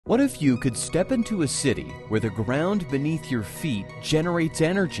What if you could step into a city where the ground beneath your feet generates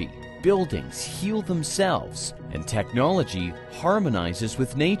energy, buildings heal themselves, and technology harmonizes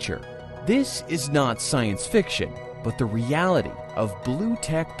with nature? This is not science fiction, but the reality of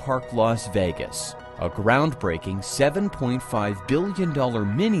Bleutech Park Las Vegas, a groundbreaking $7.5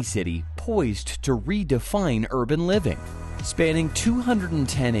 billion mini-city poised to redefine urban living. Spanning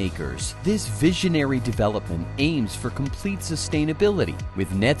 210 acres, this visionary development aims for complete sustainability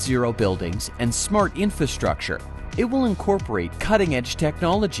with net-zero buildings and smart infrastructure. It will incorporate cutting-edge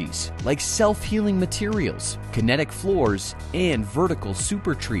technologies like self-healing materials, kinetic floors, and vertical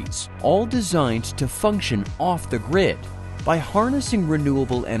super trees, all designed to function off the grid. By harnessing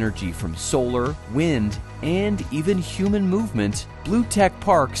renewable energy from solar, wind, and even human movement, Bleutech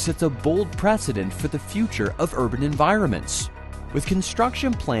Park sets a bold precedent for the future of urban environments. With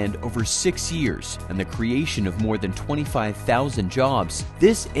construction planned over 6 years and the creation of more than 25,000 jobs,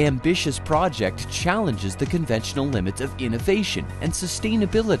 this ambitious project challenges the conventional limits of innovation and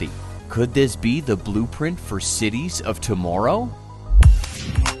sustainability. Could this be the blueprint for cities of tomorrow?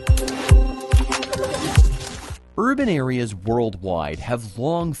 Urban areas worldwide have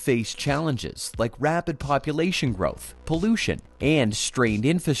long faced challenges like rapid population growth, pollution, and strained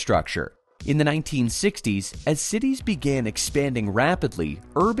infrastructure. In the 1960s, as cities began expanding rapidly,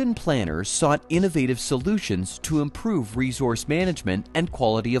 urban planners sought innovative solutions to improve resource management and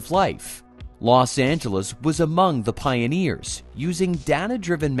quality of life. Los Angeles was among the pioneers, using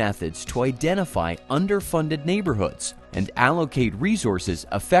data-driven methods to identify underfunded neighborhoods and allocate resources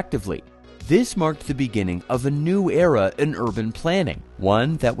effectively. This marked the beginning of a new era in urban planning,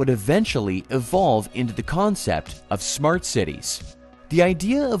 one that would eventually evolve into the concept of smart cities. The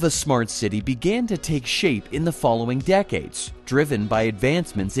idea of a smart city began to take shape in the following decades, driven by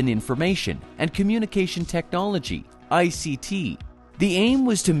advancements in information and communication technology, ICT. The aim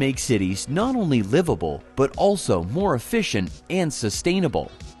was to make cities not only livable, but also more efficient and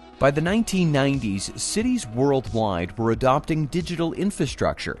sustainable. By the 1990s, cities worldwide were adopting digital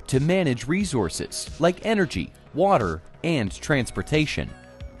infrastructure to manage resources like energy, water, and transportation.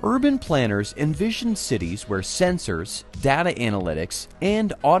 Urban planners envisioned cities where sensors, data analytics,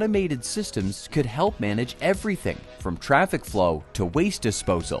 and automated systems could help manage everything from traffic flow to waste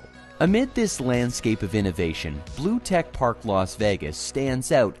disposal. Amid this landscape of innovation, Bleutech Park Las Vegas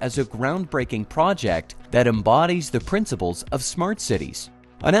stands out as a groundbreaking project that embodies the principles of smart cities.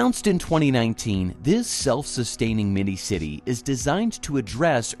 Announced in 2019, this self-sustaining mini-city is designed to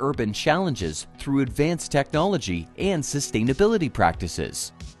address urban challenges through advanced technology and sustainability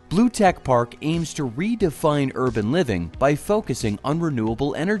practices. Bleutech Park aims to redefine urban living by focusing on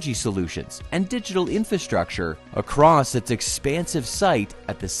renewable energy solutions and digital infrastructure across its expansive site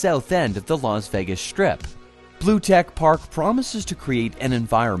at the south end of the Las Vegas Strip. Bleutech Park promises to create an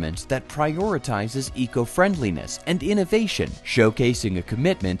environment that prioritizes eco-friendliness and innovation, showcasing a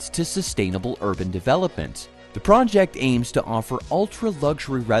commitment to sustainable urban development. The project aims to offer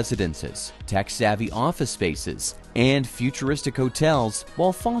ultra-luxury residences, tech-savvy office spaces, and futuristic hotels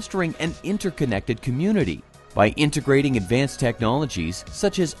while fostering an interconnected community. By integrating advanced technologies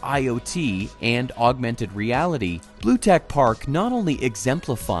such as IoT and augmented reality, Bleutech Park not only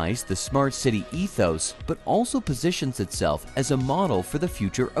exemplifies the smart city ethos, but also positions itself as a model for the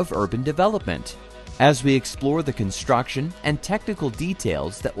future of urban development. As we explore the construction and technical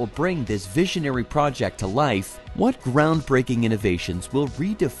details that will bring this visionary project to life, what groundbreaking innovations will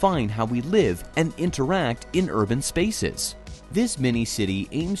redefine how we live and interact in urban spaces? This mini-city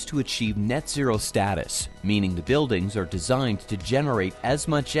aims to achieve net zero status, meaning the buildings are designed to generate as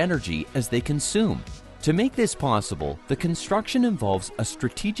much energy as they consume. To make this possible, the construction involves a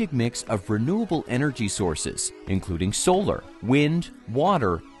strategic mix of renewable energy sources, including solar, wind,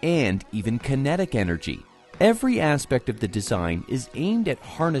 water, and even kinetic energy. Every aspect of the design is aimed at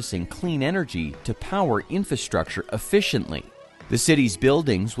harnessing clean energy to power infrastructure efficiently. The city's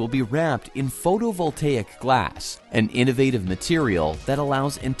buildings will be wrapped in photovoltaic glass, an innovative material that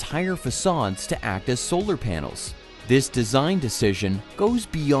allows entire facades to act as solar panels. This design decision goes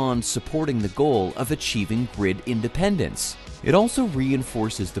beyond supporting the goal of achieving grid independence. It also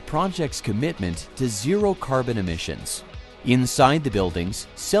reinforces the project's commitment to zero carbon emissions. Inside the buildings,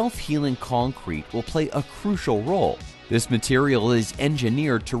 self-healing concrete will play a crucial role. This material is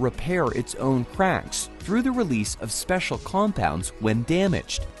engineered to repair its own cracks through the release of special compounds when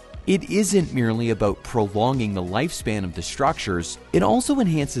damaged. It isn't merely about prolonging the lifespan of the structures, it also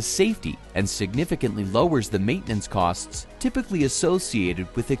enhances safety and significantly lowers the maintenance costs typically associated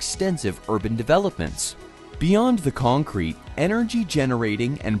with extensive urban developments. Beyond the concrete,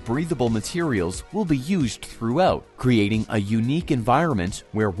 energy-generating and breathable materials will be used throughout, creating a unique environment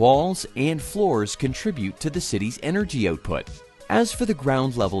where walls and floors contribute to the city's energy output. As for the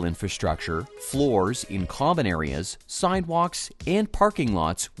ground-level infrastructure, floors in common areas, sidewalks, and parking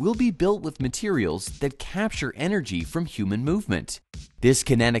lots will be built with materials that capture energy from human movement. This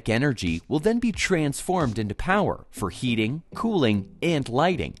kinetic energy will then be transformed into power for heating, cooling, and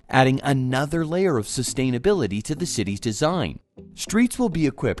lighting, adding another layer of sustainability to the city's design. Streets will be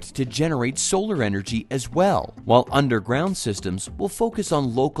equipped to generate solar energy as well, while underground systems will focus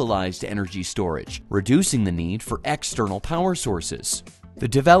on localized energy storage, reducing the need for external power sources. The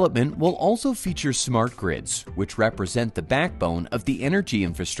development will also feature smart grids, which represent the backbone of the energy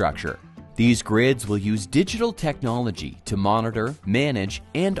infrastructure. These grids will use digital technology to monitor, manage,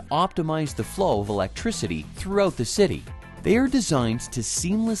 and optimize the flow of electricity throughout the city. They are designed to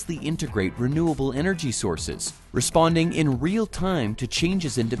seamlessly integrate renewable energy sources, responding in real time to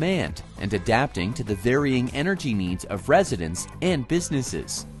changes in demand and adapting to the varying energy needs of residents and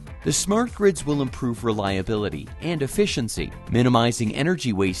businesses. The smart grids will improve reliability and efficiency, minimizing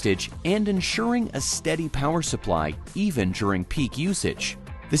energy wastage and ensuring a steady power supply even during peak usage.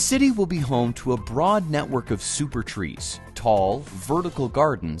 The city will be home to a broad network of super trees, tall, vertical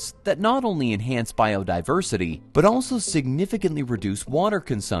gardens that not only enhance biodiversity, but also significantly reduce water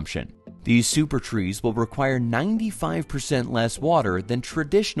consumption. These super trees will require 95% less water than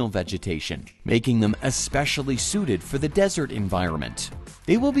traditional vegetation, making them especially suited for the desert environment.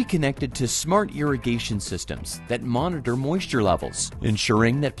 They will be connected to smart irrigation systems that monitor moisture levels,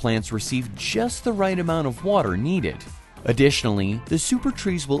 ensuring that plants receive just the right amount of water needed. Additionally, the super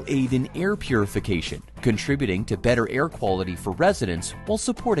trees will aid in air purification, contributing to better air quality for residents while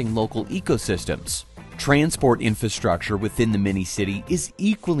supporting local ecosystems. Transport infrastructure within the mini-city is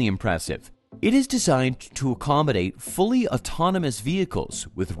equally impressive. It is designed to accommodate fully autonomous vehicles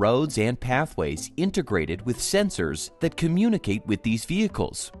with roads and pathways integrated with sensors that communicate with these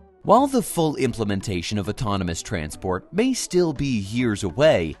vehicles. While the full implementation of autonomous transport may still be years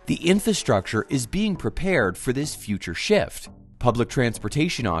away, the infrastructure is being prepared for this future shift. Public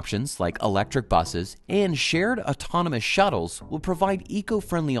transportation options like electric buses and shared autonomous shuttles will provide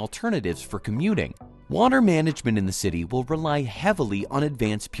eco-friendly alternatives for commuting. Water management in the city will rely heavily on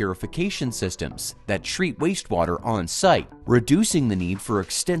advanced purification systems that treat wastewater on site, reducing the need for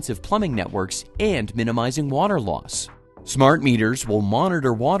extensive plumbing networks and minimizing water loss. Smart meters will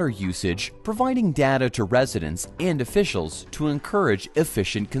monitor water usage, providing data to residents and officials to encourage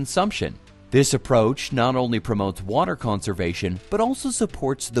efficient consumption. This approach not only promotes water conservation, but also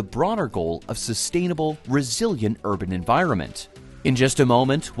supports the broader goal of sustainable, resilient urban environment. In just a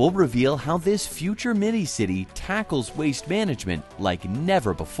moment, we'll reveal how this future mini-city tackles waste management like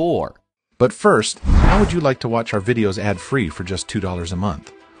never before. But first, how would you like to watch our videos ad-free for just $2 a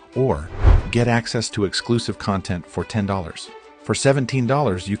month? Or get access to exclusive content for $10. For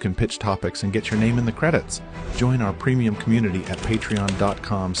 $17, you can pitch topics and get your name in the credits. Join our premium community at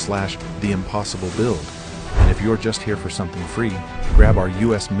patreon.com/theimpossiblebuild. And if you're just here for something free, grab our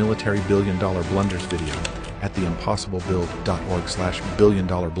US military billion-dollar blunders video at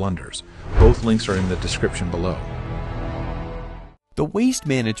theimpossiblebuild.org/billion-dollar-blunders. Both links are in the description below. The waste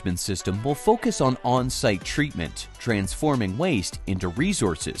management system will focus on on-site treatment, transforming waste into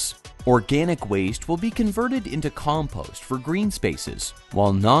resources. Organic waste will be converted into compost for green spaces,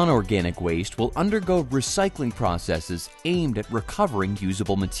 while non-organic waste will undergo recycling processes aimed at recovering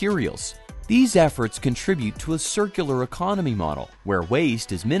usable materials. These efforts contribute to a circular economy model where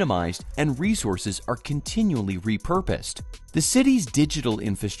waste is minimized and resources are continually repurposed. The city's digital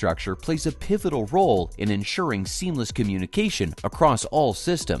infrastructure plays a pivotal role in ensuring seamless communication across all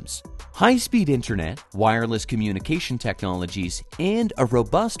systems. High-speed internet, wireless communication technologies, and a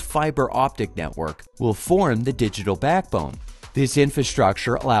robust fiber optic network will form the digital backbone. This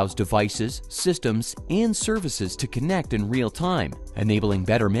infrastructure allows devices, systems, and services to connect in real time, enabling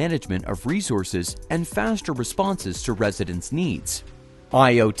better management of resources and faster responses to residents' needs.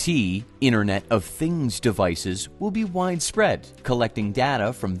 IoT, Internet of Things devices, will be widespread, collecting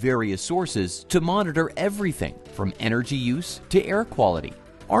data from various sources to monitor everything from energy use to air quality.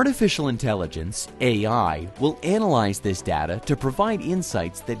 Artificial intelligence, AI, will analyze this data to provide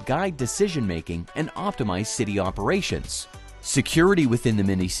insights that guide decision-making and optimize city operations. Security within the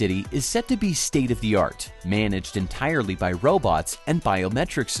mini-city is set to be state-of-the-art, managed entirely by robots and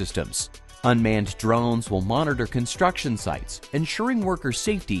biometric systems. Unmanned drones will monitor construction sites, ensuring worker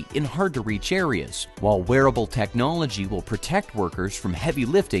safety in hard-to-reach areas, while wearable technology will protect workers from heavy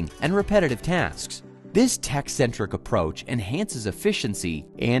lifting and repetitive tasks. This tech-centric approach enhances efficiency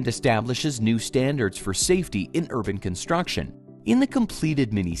and establishes new standards for safety in urban construction. In the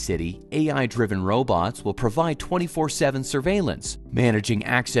completed mini-city, AI-driven robots will provide 24/7 surveillance, managing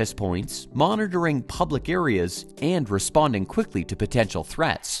access points, monitoring public areas, and responding quickly to potential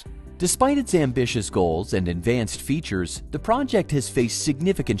threats. Despite its ambitious goals and advanced features, the project has faced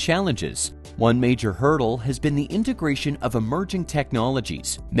significant challenges. One major hurdle has been the integration of emerging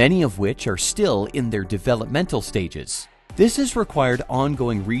technologies, many of which are still in their developmental stages. This has required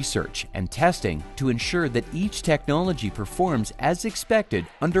ongoing research and testing to ensure that each technology performs as expected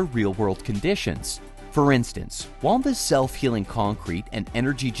under real-world conditions. For instance, while the self-healing concrete and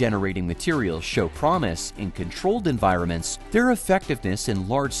energy-generating materials show promise in controlled environments, their effectiveness in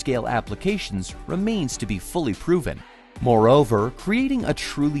large-scale applications remains to be fully proven. Moreover, creating a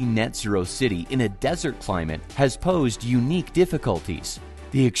truly net-zero city in a desert climate has posed unique difficulties.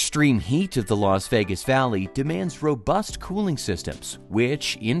 The extreme heat of the Las Vegas Valley demands robust cooling systems,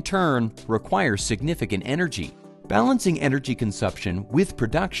 which, in turn, require significant energy. Balancing energy consumption with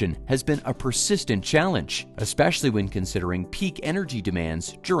production has been a persistent challenge, especially when considering peak energy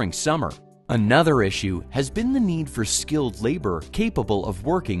demands during summer. Another issue has been the need for skilled labor capable of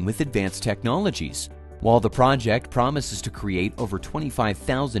working with advanced technologies. While the project promises to create over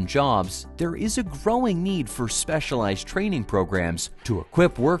 25,000 jobs, there is a growing need for specialized training programs to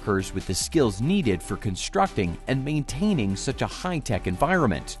equip workers with the skills needed for constructing and maintaining such a high-tech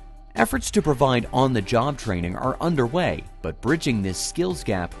environment. Efforts to provide on-the-job training are underway, but bridging this skills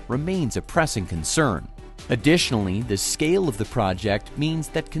gap remains a pressing concern. Additionally, the scale of the project means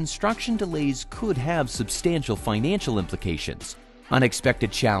that construction delays could have substantial financial implications.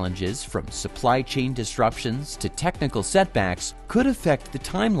 Unexpected challenges, from supply chain disruptions to technical setbacks, could affect the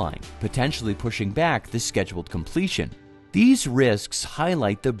timeline, potentially pushing back the scheduled completion. These risks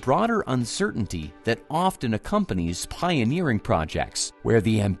highlight the broader uncertainty that often accompanies pioneering projects, where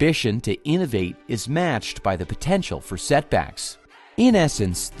the ambition to innovate is matched by the potential for setbacks. In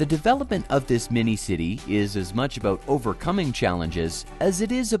essence, the development of this mini-city is as much about overcoming challenges as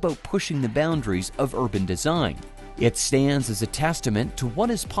it is about pushing the boundaries of urban design. It stands as a testament to what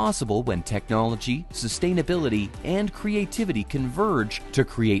is possible when technology, sustainability, and creativity converge to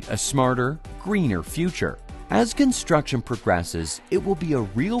create a smarter, greener future. As construction progresses, it will be a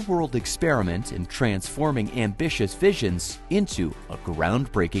real-world experiment in transforming ambitious visions into a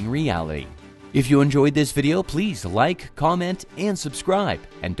groundbreaking reality. If you enjoyed this video, please like, comment, and subscribe.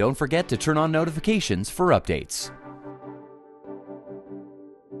 And don't forget to turn on notifications for updates.